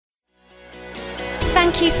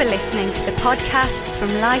Thank you for listening to the podcasts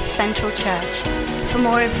from Life Central Church. For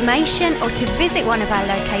more information or to visit one of our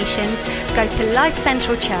locations, go to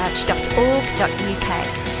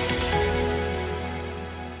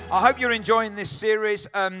lifecentralchurch.org.uk. I hope you're enjoying this series.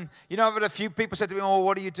 I've had a few people say to me,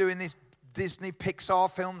 what are you doing these Disney Pixar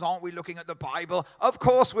films? Aren't we looking at the Bible? Of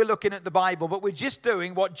course we're looking at the Bible, but we're just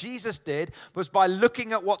doing what Jesus did, was by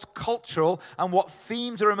looking at what's cultural and what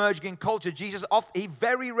themes are emerging in culture. Jesus, he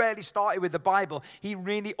very rarely started with the Bible. He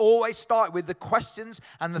really always started with the questions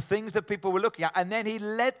and the things that people were looking at, and then he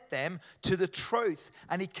led them to the truth,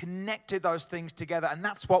 and he connected those things together, and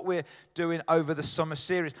that's what we're doing over the summer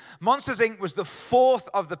series. Monsters, Inc. was the fourth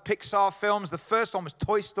of the Pixar films. The first one was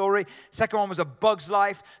Toy Story. Second one was A Bug's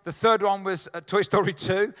Life. The third one was Toy Story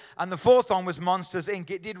 2, and the fourth one was Monsters,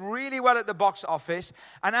 Inc. It did really well at the box office,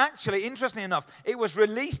 and actually, interestingly enough, it was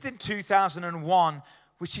released in 2001,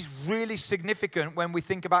 which is really significant when we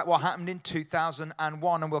think about what happened in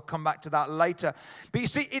 2001, and we'll come back to that later. But you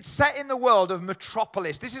see, it's set in the world of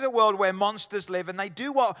Metropolis. This is a world where monsters live, and they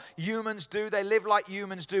do what humans do. They live like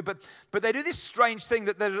humans do, but they do this strange thing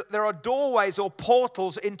that there are doorways or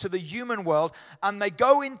portals into the human world, and they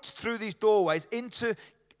go in through these doorways into,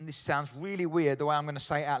 this sounds really weird the way I'm going to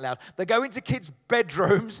say it out loud. They go into kids'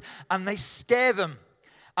 bedrooms and they scare them.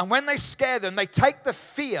 And when they scare them, they take the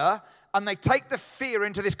fear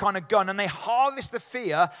into this kind of gun, and they harvest the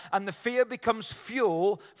fear, and the fear becomes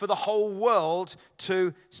fuel for the whole world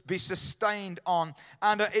to be sustained on.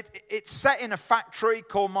 And it's set in a factory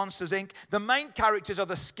called Monsters, Inc. The main characters are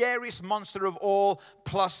the scariest monster of all,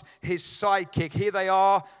 plus his sidekick. Here they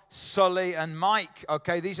are, Sully and Mike.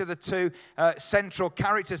 Okay, these are the two central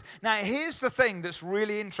characters. Now, here's the thing that's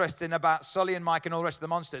really interesting about Sully and Mike and all the rest of the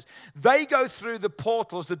monsters. They go through the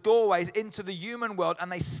portals, the doorways into the human world,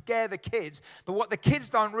 and they scare the kids. But what the kids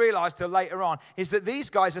don't realize till later on is that these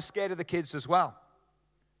guys are scared of the kids as well.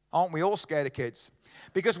 Aren't we all scared of kids?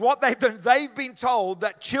 Because what they've done, they've been told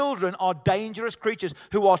that children are dangerous creatures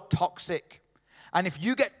who are toxic. And if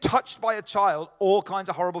you get touched by a child, all kinds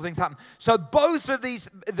of horrible things happen. So both of these,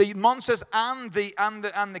 the monsters and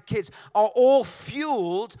the kids, are all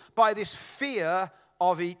fueled by this fear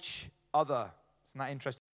of each other. Isn't that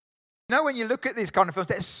interesting? You know, when you look at these kind of films,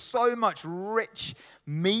 there's so much rich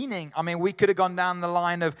meaning. I mean, we could have gone down the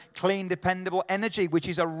line of clean, dependable energy, which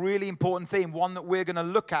is a really important theme, one that we're going to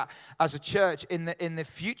look at as a church in the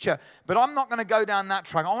future. But I'm not going to go down that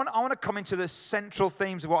track. I want to come into the central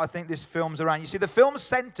themes of what I think this film's around. You see, the film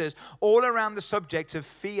centers all around the subject of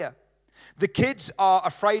fear. The kids are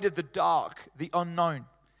afraid of the dark, the unknown.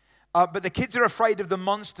 But the kids are afraid of the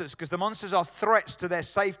monsters because the monsters are threats to their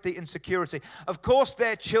safety and security. Of course,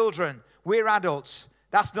 they're children. We're adults.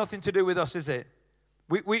 That's nothing to do with us, is it?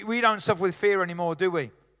 We don't suffer with fear anymore, do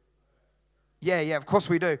we? Yeah, of course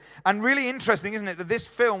we do. And really interesting, isn't it, that this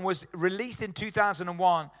film was released in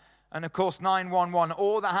 2001. And of course, 9/11,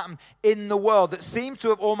 all that happened in the world that seems to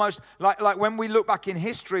have almost, like when we look back in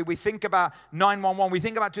history, we think about 9/11, we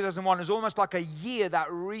think about 2001 as almost like a year that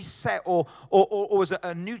reset or was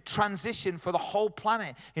a new transition for the whole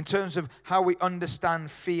planet in terms of how we understand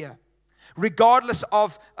fear. Regardless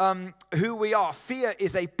of who we are, fear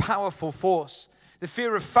is a powerful force. The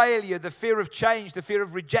fear of failure, the fear of change, the fear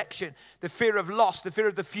of rejection, the fear of loss, the fear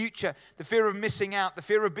of the future, the fear of missing out, the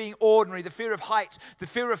fear of being ordinary, the fear of heights, the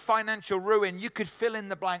fear of financial ruin. You could fill in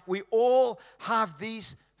the blank. We all have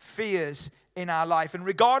these fears in our life. And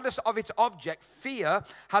regardless of its object, fear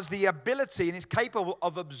has the ability and is capable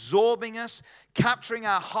of absorbing us, capturing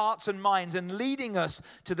our hearts and minds, and leading us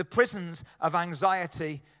to the prisons of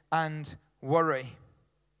anxiety and worry.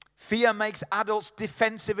 Fear makes adults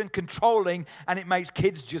defensive and controlling, and it makes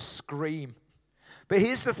kids just scream. But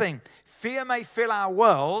here's the thing. Fear may fill our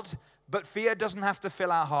world, but fear doesn't have to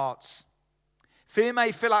fill our hearts. Fear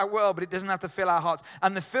may fill our world, but it doesn't have to fill our hearts.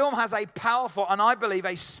 And the film has a powerful, and I believe,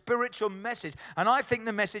 a spiritual message. And I think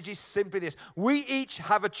the message is simply this. We each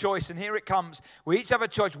have a choice, and here it comes. We each have a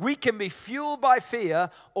choice. We can be fueled by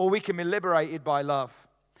fear, or we can be liberated by love.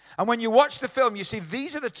 And when you watch the film, you see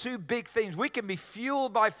these are the two big themes. We can be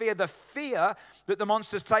fueled by fear. The fear that the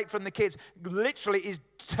monsters take from the kids literally is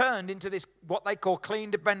turned into this, what they call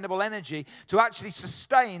clean, dependable energy to actually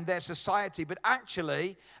sustain their society. But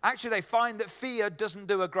actually they find that fear doesn't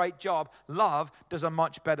do a great job. Love does a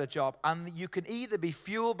much better job. And you can either be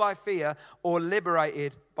fueled by fear or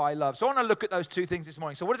liberated by love. So I want to look at those two things this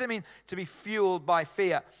morning. So what does it mean to be fueled by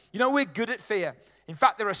fear? You know, we're good at fear. In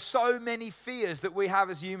fact, there are so many fears that we have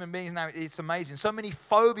as human beings now. It's amazing. So many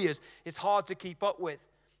phobias, it's hard to keep up with.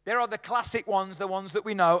 There are the classic ones, the ones that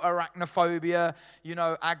we know, arachnophobia,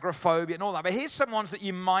 agoraphobia and all that. But here's some ones that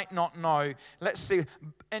you might not know. Let's see.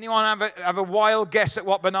 Anyone have a wild guess at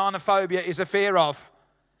what banana phobia is a fear of?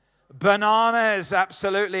 Bananas,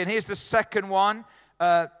 absolutely. And here's the second one.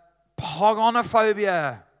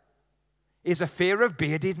 Pogonophobia is a fear of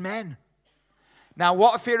bearded men. Now,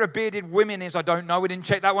 what a fear of bearded women is, I don't know. We didn't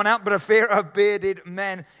check that one out. But a fear of bearded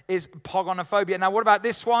men is pogonophobia. Now, what about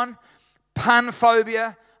this one?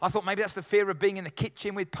 Panphobia. I thought maybe that's the fear of being in the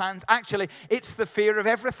kitchen with pans. Actually, it's the fear of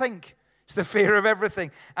everything. It's the fear of everything.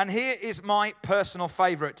 And here is my personal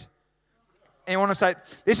favorite. Anyone want to say,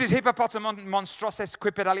 this is hippopotamonstroses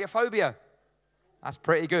quipedaliophobia. That's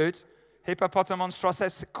pretty good.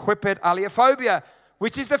 Hippopotamonstroses quipedaliophobia,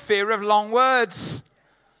 which is the fear of long words.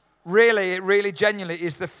 Really, it really genuinely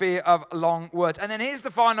is the fear of long words. And then here's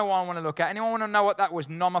the final one I want to look at. Anyone want to know what that was?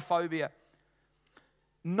 Nomophobia.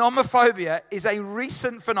 Nomophobia is a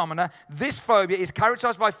recent phenomenon. This phobia is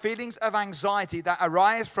characterized by feelings of anxiety that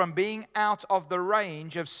arise from being out of the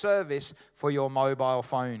range of service for your mobile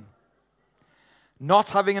phone. Not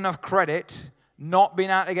having enough credit, not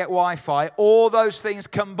being able to get Wi-Fi, all those things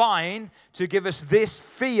combine to give us this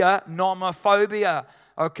fear, nomophobia.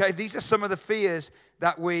 Okay, these are some of the fears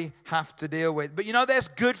that we have to deal with. But there's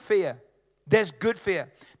good fear. There's good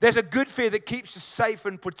fear. There's a good fear that keeps us safe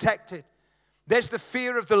and protected. There's the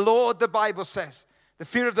fear of the Lord, the Bible says. The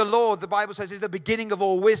fear of the Lord, the Bible says, is the beginning of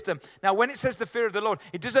all wisdom. Now, when it says the fear of the Lord,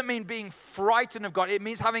 it doesn't mean being frightened of God. It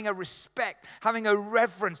means having a respect, having a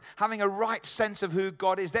reverence, having a right sense of who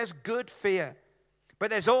God is. There's good fear. But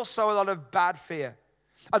there's also a lot of bad fear.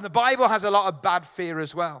 And the Bible has a lot of bad fear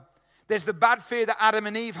as well. There's the bad fear that Adam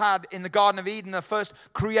and Eve had in the Garden of Eden, the first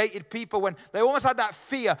created people, when they almost had that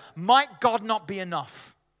fear, might God not be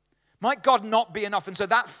enough? Might God not be enough? And so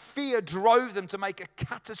that fear drove them to make a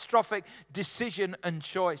catastrophic decision and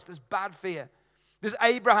choice. There's bad fear. There's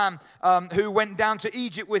Abraham who went down to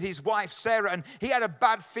Egypt with his wife Sarah, and he had a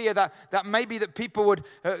bad fear that maybe that people would,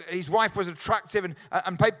 his wife was attractive and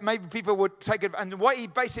maybe people would take it. And what he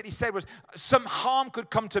basically said was, some harm could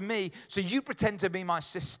come to me, so you pretend to be my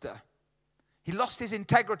sister. He lost his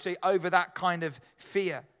integrity over that kind of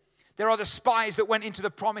fear. There are the spies that went into the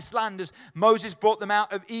promised land as Moses brought them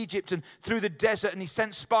out of Egypt and through the desert, and he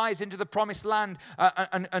sent spies into the promised land.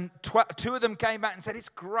 And two of them came back and said, it's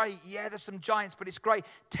great. Yeah, there's some giants, but it's great.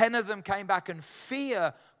 10 of them came back, and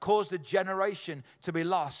fear caused a generation to be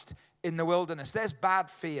lost in the wilderness. There's bad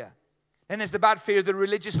fear. Then there's the bad fear of the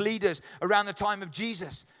religious leaders around the time of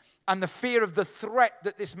Jesus, and the fear of the threat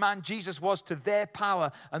that this man Jesus was to their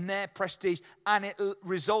power and their prestige, and it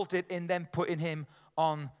resulted in them putting him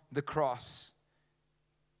on the cross.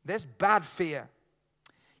 There's bad fear.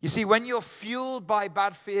 You see, when you're fueled by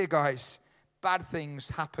bad fear, guys, bad things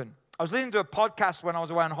happen. I was listening to a podcast when I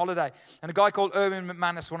was away on holiday, and a guy called Erwin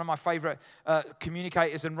McManus, one of my favorite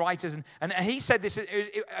communicators and writers, and he said this,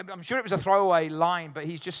 I'm sure it was a throwaway line, but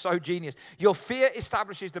he's just so genius. Your fear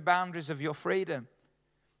establishes the boundaries of your freedom.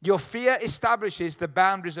 Your fear establishes the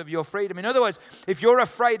boundaries of your freedom. In other words, if you're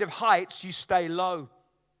afraid of heights, you stay low.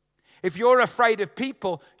 If you're afraid of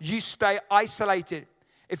people, you stay isolated.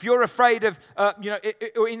 If you're afraid of,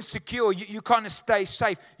 or insecure, you kind of stay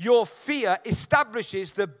safe. Your fear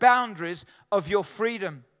establishes the boundaries of your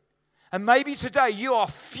freedom. And maybe today you are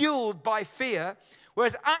fueled by fear,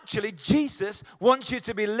 whereas actually Jesus wants you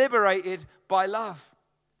to be liberated by love.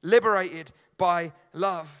 Liberated by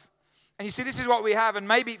love. And you see, this is what we have. And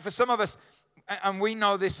maybe for some of us, and we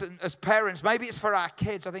know this as parents, maybe it's for our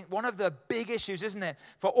kids. I think one of the big issues, isn't it,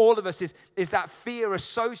 for all of us is that fear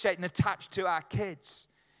associated and attached to our kids.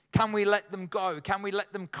 Can we let them go? Can we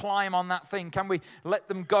let them climb on that thing? Can we let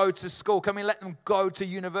them go to school? Can we let them go to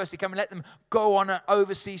university? Can we let them go on an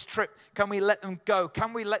overseas trip? Can we let them go?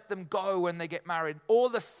 Can we let them go when they get married? All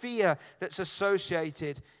the fear that's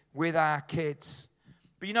associated with our kids.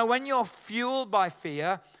 But when you're fueled by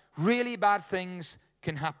fear, really bad things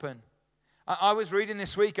can happen. I was reading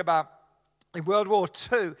this week about in World War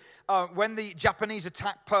II, when the Japanese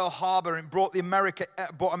attacked Pearl Harbor and brought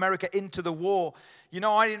America into the war.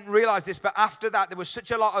 I didn't realize this, but after that, there was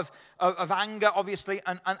such a lot of anger, obviously,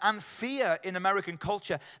 and fear in American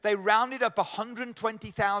culture. They rounded up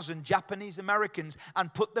 120,000 Japanese Americans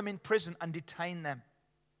and put them in prison and detained them.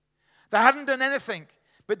 They hadn't done anything,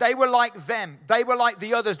 but they were like them. They were like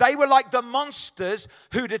the others. They were like the monsters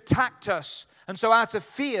who'd attacked us. And so out of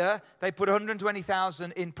fear, they put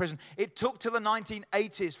 120,000 in prison. It took till the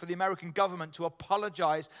 1980s for the American government to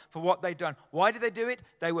apologize for what they'd done. Why did they do it?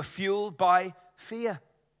 They were fueled by fear.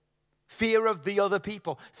 Fear of the other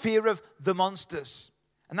people. Fear of the monsters.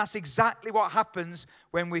 And that's exactly what happens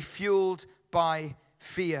when we're fueled by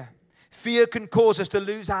fear. Fear can cause us to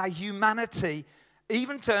lose our humanity,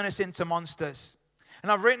 even turn us into monsters.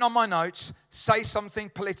 And I've written on my notes, say something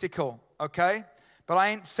political, okay? But I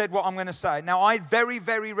ain't said what I'm going to say. Now, I very,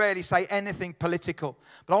 very rarely say anything political.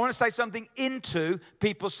 But I want to say something into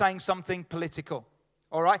people saying something political,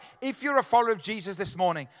 all right? If you're a follower of Jesus this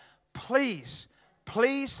morning, please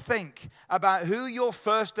think about who your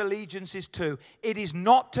first allegiance is to. It is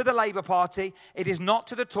not to the Labour Party. It is not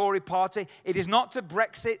to the Tory Party. It is not to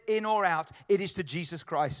Brexit, in or out. It is to Jesus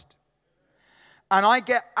Christ. And I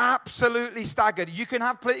get absolutely staggered. You can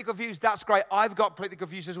have political views. That's great. I've got political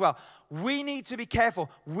views as well. We need to be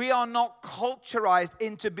careful. We are not culturized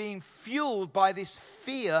into being fueled by this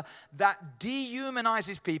fear that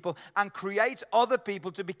dehumanizes people and creates other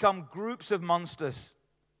people to become groups of monsters.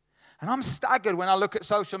 And I'm staggered when I look at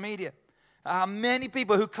social media. Many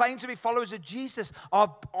people who claim to be followers of Jesus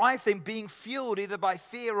are, I think, being fueled either by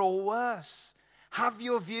fear or worse. Have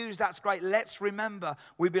your views, that's great. Let's remember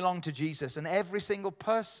we belong to Jesus. And every single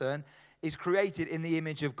person is created in the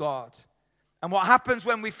image of God. And what happens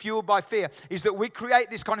when we're fueled by fear is that we create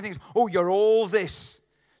this kind of things. Oh, you're all this.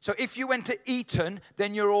 So if you went to Eton,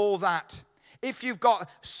 then you're all that. If you've got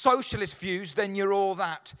socialist views, then you're all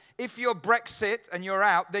that. If you're Brexit and you're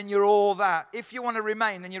out, then you're all that. If you want to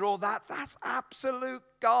remain, then you're all that. That's absolute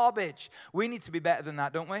garbage. We need to be better than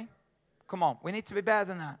that, don't we? Come on, we need to be better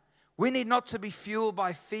than that. We need not to be fueled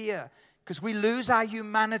by fear because we lose our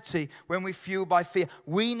humanity when we're fueled by fear.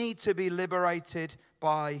 We need to be liberated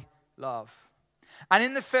by love. And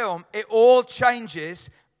in the film, it all changes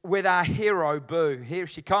with our hero, Boo. Here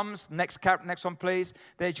she comes. Next one, please.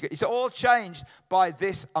 There you go. It's all changed by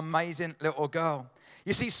this amazing little girl.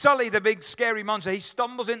 You see, Sully, the big scary monster, he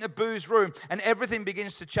stumbles into Boo's room and everything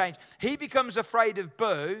begins to change. He becomes afraid of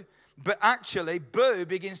Boo, but actually Boo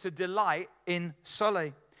begins to delight in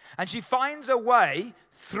Sully. And she finds a way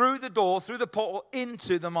through the door, through the portal,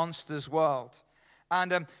 into the monster's world.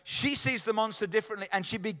 And she sees the monster differently and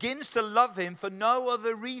she begins to love him for no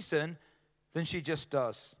other reason than she just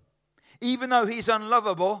does. Even though he's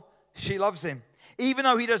unlovable, she loves him. Even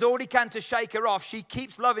though he does all he can to shake her off, she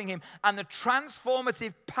keeps loving him. And the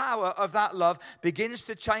transformative power of that love begins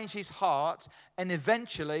to change his heart and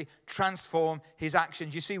eventually transform his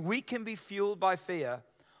actions. You see, we can be fueled by fear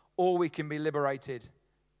or we can be liberated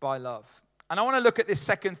by love. And I want to look at this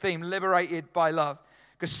second theme, liberated by love.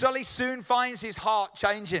 Because Sully soon finds his heart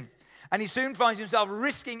changing. And he soon finds himself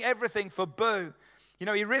risking everything for Boo. You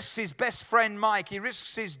know, he risks his best friend, Mike. He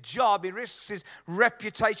risks his job. He risks his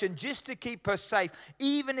reputation just to keep her safe,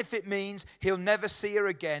 even if it means he'll never see her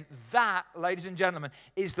again. That, ladies and gentlemen,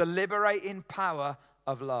 is the liberating power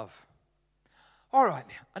of love. All right,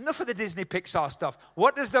 enough of the Disney Pixar stuff.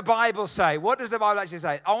 What does the Bible say? What does the Bible actually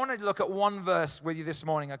say? I want to look at one verse with you this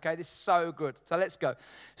morning, okay? This is so good. So let's go.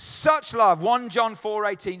 Such love, 1 John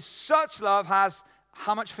 4:18. Such love has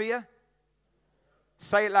how much fear?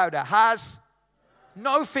 Say it louder. Has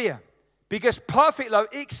no fear, because perfect love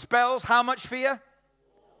expels how much fear?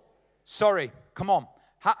 Sorry, come on.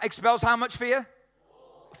 Expels how much fear?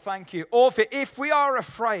 Thank you. All fear. If we are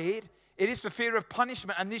afraid, it is for fear of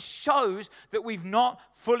punishment. And this shows that we've not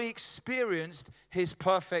fully experienced his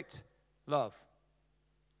perfect love.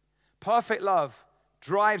 Perfect love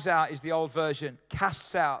drives out, is the old version,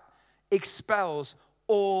 casts out, expels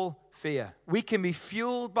all fear. We can be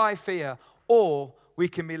fueled by fear or we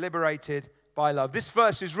can be liberated by love. This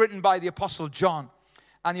verse is written by the Apostle John.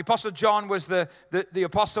 And the Apostle John was the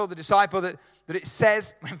apostle, the disciple that it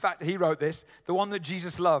says, in fact, he wrote this, the one that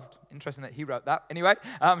Jesus loved. Interesting that he wrote that. Anyway,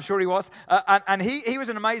 I'm sure he was. And he was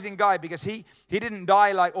an amazing guy because he didn't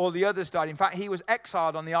die like all the others died. In fact, he was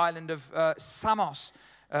exiled on the island of Patmos.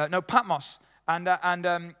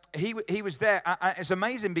 And he was there. And it's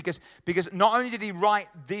amazing because not only did he write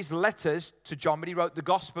these letters to John, but he wrote the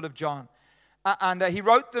Gospel of John. And he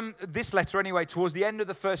wrote them, this letter anyway, towards the end of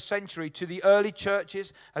the first century to the early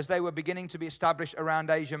churches as they were beginning to be established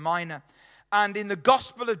around Asia Minor. And in the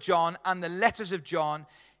Gospel of John and the letters of John,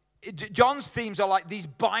 John's themes are like these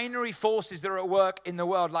binary forces that are at work in the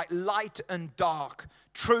world, like light and dark,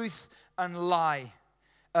 truth and lie,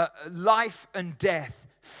 life and death,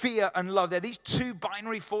 fear and love. They're these two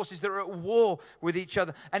binary forces that are at war with each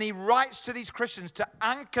other. And he writes to these Christians to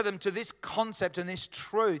anchor them to this concept and this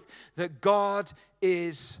truth that God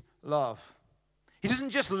is love. He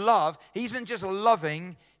doesn't just love, he isn't just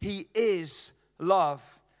loving, he is love.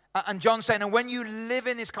 And John's saying, and when you live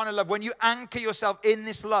in this kind of love, when you anchor yourself in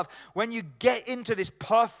this love, when you get into this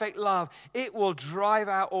perfect love, it will drive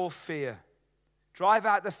out all fear. Drive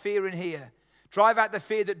out the fear in here. Drive out the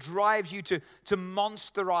fear that drives you to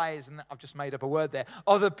monsterize, and I've just made up a word there,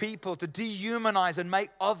 other people, to dehumanize and make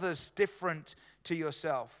others different to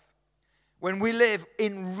yourself. When we live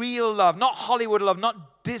in real love, not Hollywood love,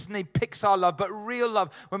 not Disney, Pixar love, but real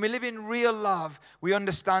love. When we live in real love, we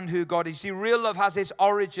understand who God is. See, real love has its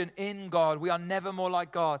origin in God. We are never more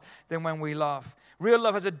like God than when we love. Real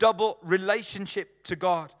love has a double relationship to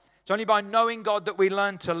God. It's only by knowing God that we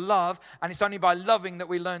learn to love, and it's only by loving that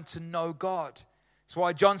we learn to know God. That's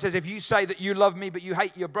why John says, if you say that you love me but you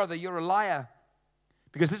hate your brother, you're a liar.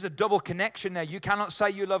 Because there's a double connection there. You cannot say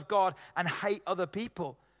you love God and hate other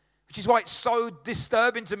people. Which is why it's so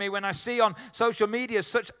disturbing to me when I see on social media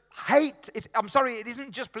such hate. I'm sorry, it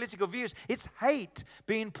isn't just political views. It's hate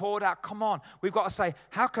being poured out. Come on. We've got to say,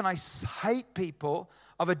 how can I hate people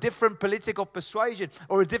of a different political persuasion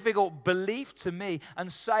or a difficult belief to me and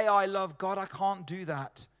say I love God? I can't do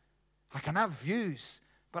that. I can have views,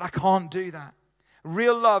 but I can't do that.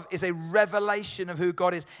 Real love is a revelation of who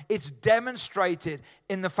God is. It's demonstrated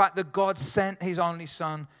in the fact that God sent his only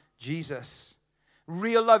son, Jesus.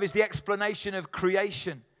 Real love is the explanation of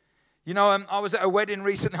creation. You know, I was at a wedding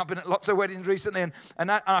recently. I've been at lots of weddings recently,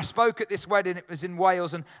 and I spoke at this wedding. It was in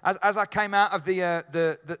Wales, and as I came out of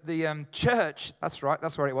the church, that's right,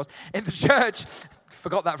 that's where it was, in the church,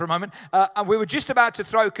 forgot that for a moment, and we were just about to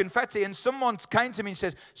throw confetti, and someone came to me and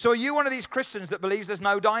says, so are you one of these Christians that believes there's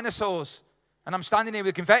no dinosaurs? And I'm standing here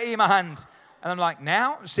with confetti in my hand, and I'm like,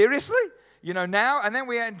 now? Seriously? You know, now? And then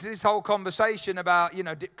we enter this whole conversation about, you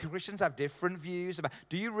know, Christians have different views about,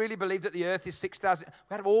 do you really believe that the earth is 6,000?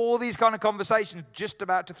 We had all these kind of conversations just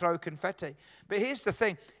about to throw confetti. But here's the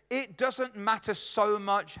thing. It doesn't matter so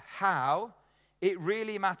much how, it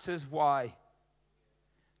really matters why.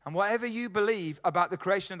 And whatever you believe about the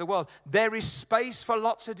creation of the world, there is space for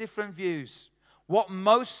lots of different views. What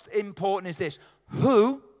most important is this: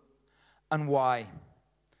 who and why.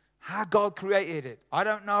 How God created it. I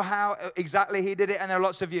don't know how exactly he did it, and there are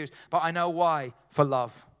lots of views, but I know why: for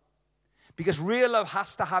love. Because real love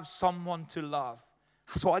has to have someone to love.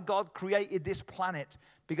 That's why God created this planet,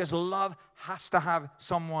 because love has to have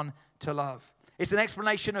someone to love. It's an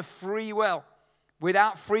explanation of free will.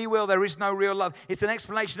 Without free will, there is no real love. It's an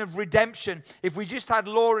explanation of redemption. If we just had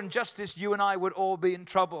law and justice, you and I would all be in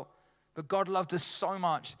trouble. But God loved us so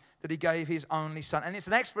much that he gave his only son. And it's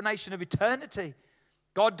an explanation of eternity.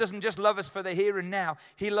 God doesn't just love us for the here and now.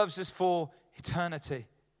 He loves us for eternity.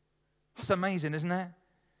 That's amazing, isn't it?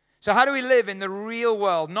 So how do we live in the real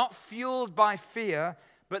world, not fueled by fear,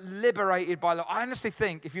 but liberated by love? I honestly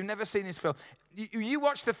think, if you've never seen this film, you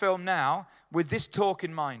watch the film now with this talk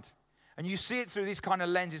in mind, and you see it through these kind of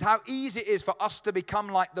lenses, how easy it is for us to become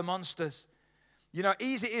like the monsters. You know,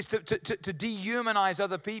 easy it is to dehumanize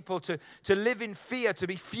other people, to live in fear, to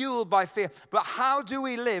be fueled by fear. But how do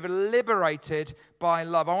we live liberated by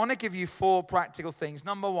love? I want to give you 4 practical things.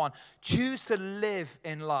 Number 1, choose to live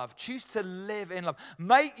in love. Choose to live in love.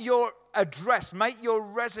 Make your address, make your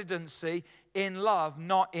residency in love,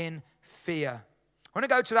 not in fear. I want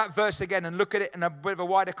to go to that verse again and look at it in a bit of a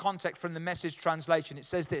wider context from the Message translation. It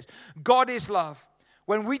says this: God is love.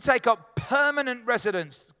 When we take up permanent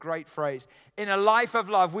residence, great phrase, in a life of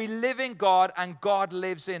love, we live in God and God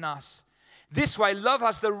lives in us. This way, love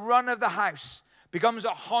has the run of the house, becomes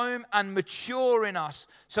at home and mature in us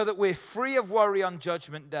so that we're free of worry on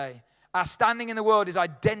Judgment Day. Our standing in the world is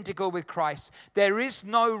identical with Christ. There is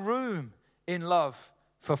no room in love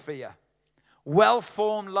for fear.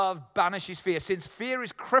 Well-formed love banishes fear. Since fear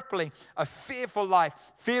is crippling, a fearful life,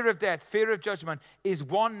 fear of death, fear of judgment, is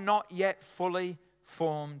one not yet fully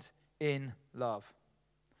formed in love.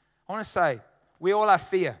 I want to say, we all have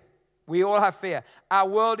fear. We all have fear. Our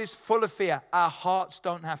world is full of fear. Our hearts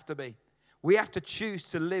don't have to be. We have to choose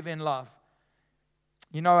to live in love.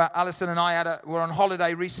 You know, Alison and I were on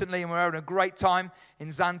holiday recently, and we were having a great time in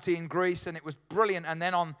Zante in Greece, and it was brilliant. And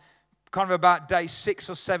then on kind of about day 6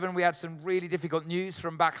 or 7, we had some really difficult news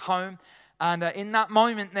from back home. And in that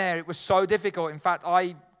moment there, it was so difficult. In fact,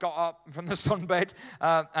 I got up from the sunbed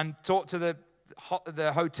and talked to the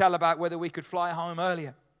hotel about whether we could fly home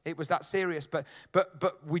earlier. It was that serious, but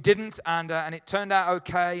we didn't, and it turned out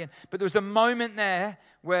okay. But there was a moment there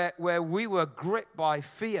where we were gripped by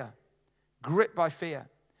fear,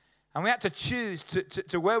 and we had to choose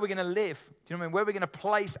to where we're going to live. Do you know what I mean? Where we're going to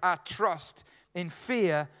place our trust, in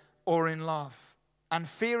fear or in love. And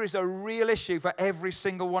fear is a real issue for every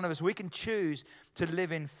single one of us. We can choose to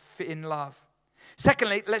live in love.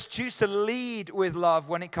 Secondly, let's choose to lead with love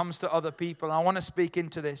when it comes to other people. I want to speak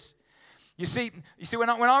into this. You see, when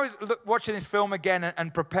I was watching this film again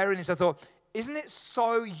and preparing this, I thought, isn't it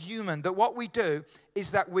so human that what we do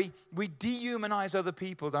is that we dehumanize other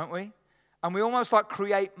people, don't we? And we almost like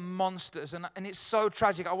create monsters. And it's so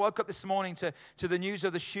tragic. I woke up this morning to the news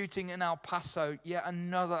of the shooting in El Paso. Yet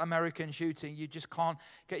another American shooting. You just can't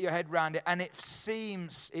get your head around it. And it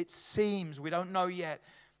seems, we don't know yet,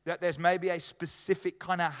 that there's maybe a specific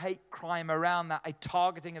kind of hate crime around that, a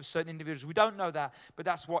targeting of certain individuals. We don't know that, but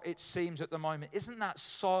that's what it seems at the moment. Isn't that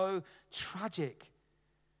so tragic?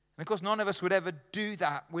 And of course, none of us would ever do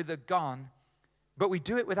that with a gun, but we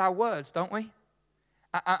do it with our words, don't we?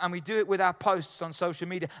 And we do it with our posts on social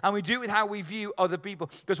media. And we do it with how we view other people.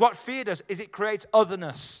 Because what fear does is it creates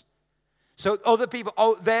otherness. So other people,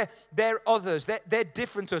 they're others. They're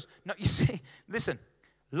different to us. No, you see, listen.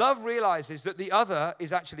 Love realizes that the other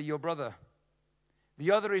is actually your brother.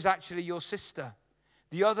 The other is actually your sister.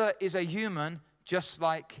 The other is a human just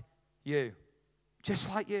like you. Just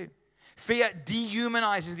like you. Fear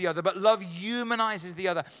dehumanizes the other, but love humanizes the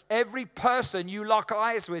other. Every person you lock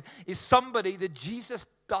eyes with is somebody that Jesus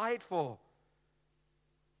died for.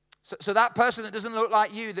 So that person that doesn't look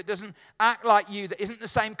like you, that doesn't act like you, that isn't the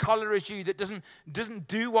same color as you, that doesn't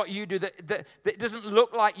do what you do, that doesn't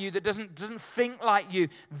look like you, that doesn't think like you,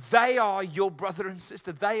 they are your brother and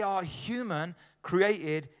sister. They are human,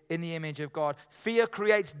 created in the image of God. Fear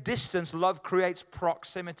creates distance. Love creates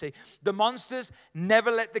proximity. The monsters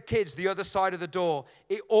never let the kids the other side of the door.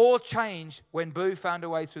 It all changed when Boo found a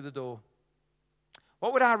way through the door.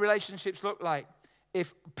 What would our relationships look like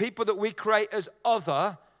if people that we create as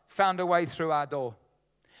other found a way through our door?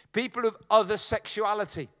 People of other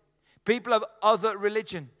sexuality, people of other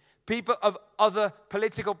religion, people of other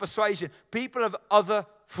political persuasion, people of other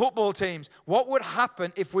football teams. What would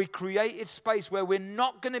happen if we created space where we're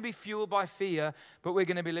not going to be fueled by fear, but we're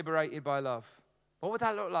going to be liberated by love? What would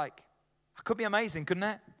that look like? It could be amazing, couldn't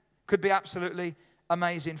it? Could be absolutely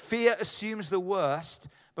amazing. Fear assumes the worst,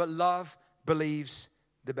 but love believes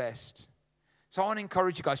the best. So I want to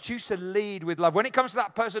encourage you guys, choose to lead with love. When it comes to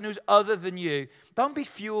that person who's other than you, don't be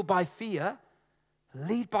fueled by fear.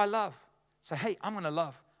 Lead by love. Say, hey, I'm going to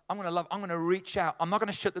love. I'm going to love. I'm going to reach out. I'm not going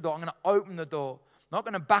to shut the door. I'm going to open the door. I'm not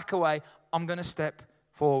going to back away. I'm going to step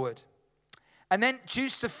forward. And then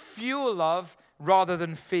choose to fuel love rather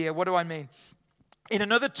than fear. What do I mean? In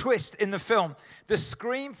another twist in the film, the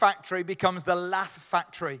Scream Factory becomes the Laugh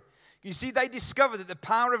Factory. You see, they discover that the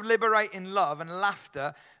power of liberating love and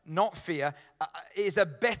laughter, not fear, is a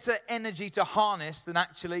better energy to harness than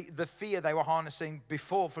actually the fear they were harnessing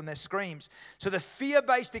before from their screams. So the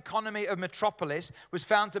fear-based economy of Metropolis was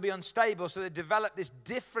found to be unstable, so they developed this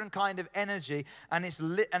different kind of energy, and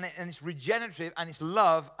it's regenerative, and it's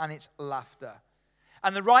love, and it's laughter.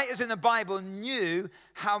 And the writers in the Bible knew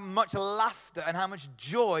how much laughter and how much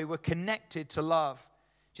joy were connected to love.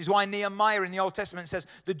 Which is why Nehemiah in the Old Testament says,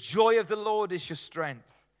 the joy of the Lord is your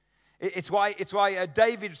strength. It's why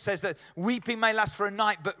David says that weeping may last for a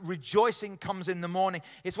night, but rejoicing comes in the morning.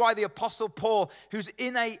 It's why the Apostle Paul, who's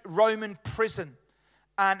in a Roman prison,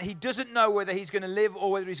 and he doesn't know whether he's going to live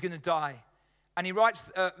or whether he's going to die. And he writes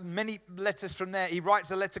many letters from there. He writes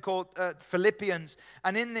a letter called Philippians.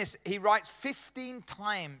 And in this, he writes 15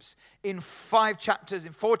 times in 4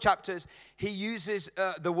 chapters, he uses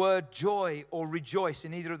the word joy or rejoice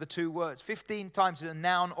in either of the two words. 15 times in a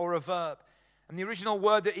noun or a verb. And the original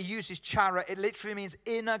word that he uses, chara, it literally means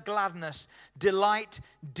inner gladness, delight,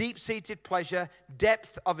 deep-seated pleasure,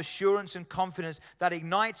 depth of assurance and confidence that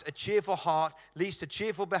ignites a cheerful heart, leads to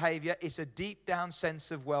cheerful behavior. It's a deep-down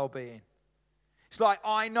sense of well-being. It's like,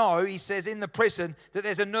 I know, he says, in the prison, that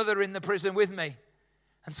there's another in the prison with me.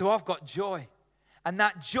 And so I've got joy. And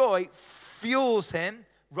that joy fuels him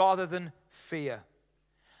rather than fear.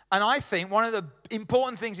 And I think one of the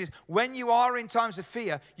important things is when you are in times of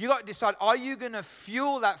fear, you got to decide, are you going to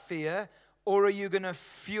fuel that fear or are you going to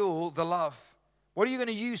fuel the love? What are you going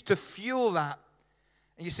to use to fuel that?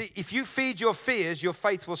 And you see, if you feed your fears, your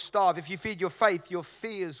faith will starve. If you feed your faith, your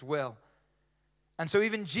fears will. And so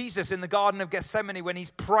even Jesus in the Garden of Gethsemane, when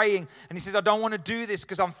he's praying and he says, I don't want to do this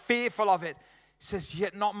because I'm fearful of it. He says,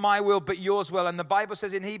 yet not my will, but yours will. And the Bible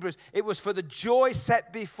says in Hebrews, it was for the joy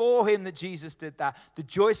set before him that Jesus did that. The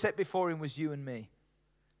joy set before him was you and me.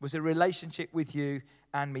 It was a relationship with you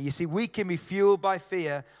and me. You see, we can be fueled by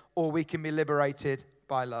fear or we can be liberated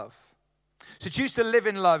by love. So choose to live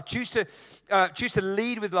in love, choose to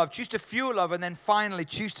lead with love, choose to fuel love, and then finally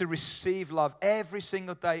choose to receive love every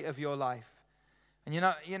single day of your life. And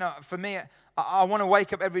you know, for me, I want to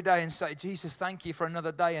wake up every day and say, Jesus, thank you for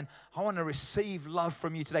another day. And I want to receive love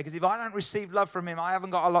from you today. Because if I don't receive love from him, I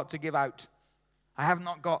haven't got a lot to give out. I have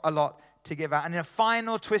not got a lot to give out. And in a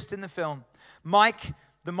final twist in the film, Mike,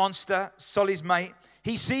 the monster, Sully's mate,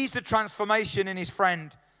 he sees the transformation in his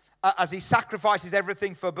friend. as he sacrifices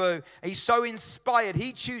everything for Boo. He's so inspired.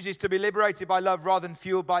 He chooses to be liberated by love rather than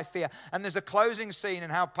fueled by fear. And there's a closing scene,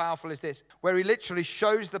 and how powerful is this? Where he literally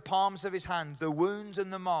shows the palms of his hand, the wounds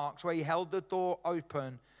and the marks, where he held the door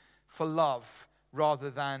open for love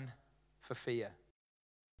rather than for fear.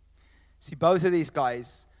 See, both of these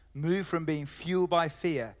guys move from being fueled by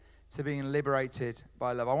fear to being liberated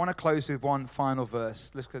by love. I want to close with one final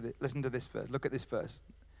verse. Listen to this verse. Look at this verse.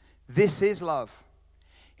 This is love.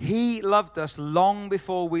 He loved us long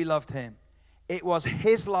before we loved him. It was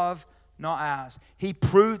his love, not ours. He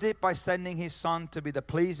proved it by sending his son to be the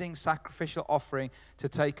pleasing sacrificial offering to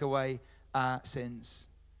take away our sins.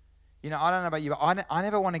 You know, I don't know about you, but I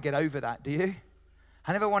never want to get over that, do you?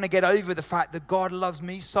 I never want to get over the fact that God loves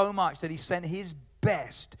me so much that he sent his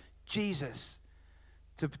best, Jesus,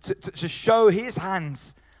 to show his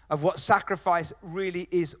hands of what sacrifice really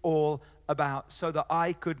is all about, so that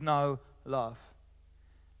I could know love.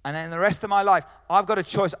 And in the rest of my life, I've got a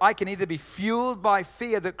choice. I can either be fueled by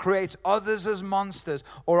fear that creates others as monsters,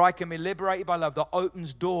 or I can be liberated by love that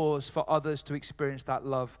opens doors for others to experience that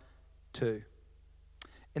love too.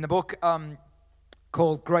 In the book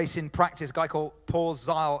called Grace in Practice, a guy called Paul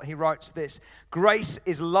Zeil, he writes this: grace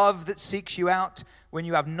is love that seeks you out when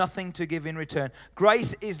you have nothing to give in return.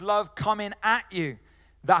 Grace is love coming at you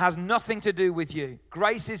that has nothing to do with you.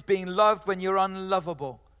 Grace is being loved when you're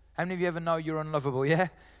unlovable. How many of you ever know you're unlovable, yeah?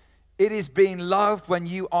 It is being loved when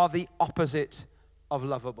you are the opposite of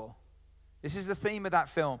lovable. This is the theme of that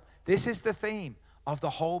film. This is the theme of the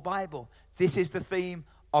whole Bible. This is the theme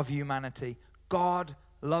of humanity. God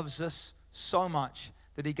loves us so much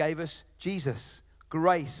that he gave us Jesus,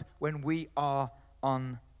 grace, when we are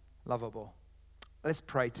unlovable. Let's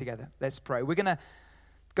pray together. Let's pray. We're going to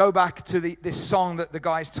go back to this song that the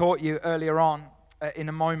guys taught you earlier on in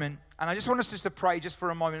a moment. And I just want us just to pray just for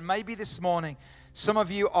a moment. Maybe this morning, some of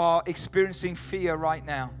you are experiencing fear right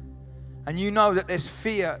now. And you know that there's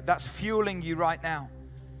fear that's fueling you right now.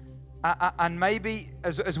 And maybe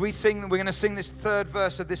as we sing, we're going to sing this third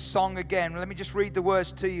verse of this song again. Let me just read the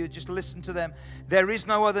words to you. Just listen to them. There is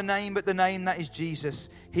no other name but the name that is Jesus.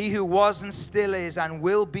 He who was and still is and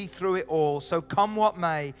will be through it all. So come what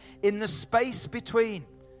may, in the space between.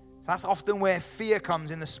 That's often where fear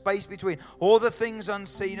comes, in the space between all the things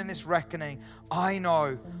unseen in this reckoning. I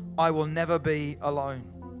know I will never be alone.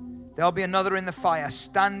 There'll be another in the fire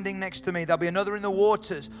standing next to me. There'll be another in the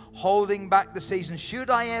waters holding back the season.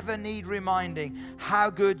 Should I ever need reminding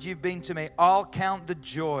how good you've been to me, I'll count the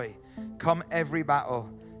joy come every battle,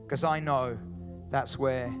 because I know that's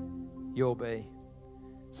where you'll be.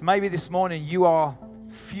 So maybe this morning you are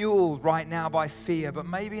fueled right now by fear, but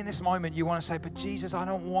maybe in this moment you want to say, but Jesus, I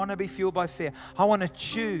don't want to be fueled by fear. I want to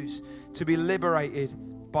choose to be liberated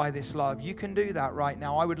by this love. You can do that right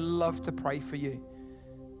now. I would love to pray for you.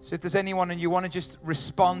 So if there's anyone and you want to just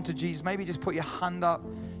respond to Jesus, maybe just put your hand up.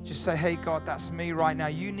 Just say, hey, God, that's me right now.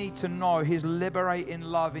 You need to know his liberating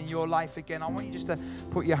love in your life again. I want you just to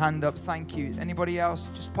put your hand up. Thank you. Anybody else?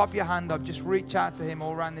 Just pop your hand up. Just reach out to him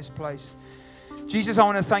all around this place. Jesus, I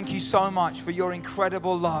want to thank you so much for your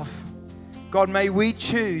incredible love. God, may we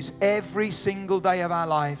choose every single day of our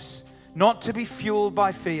lives not to be fueled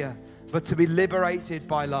by fear, but to be liberated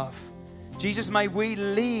by love. Jesus, may we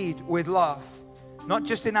lead with love. Not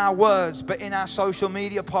just in our words, but in our social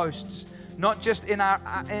media posts. Not just in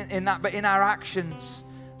that, but in our actions.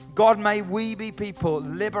 God, may we be people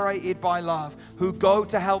liberated by love who go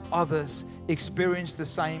to help others experience the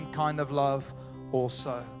same kind of love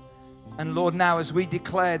also. And Lord, now as we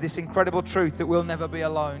declare this incredible truth that we'll never be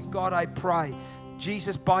alone, God, I pray,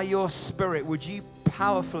 Jesus, by your Spirit, would you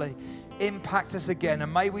powerfully impact us again?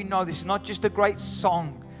 And may we know this is not just a great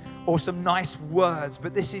song or some nice words,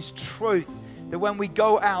 but this is truth. That when we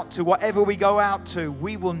go out to whatever we go out to,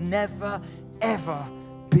 we will never, ever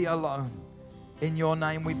be alone. In your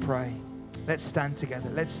name we pray. Let's stand together.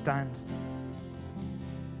 Let's stand.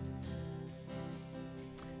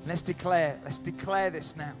 Let's declare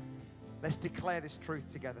this now. Let's declare this truth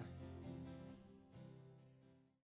together.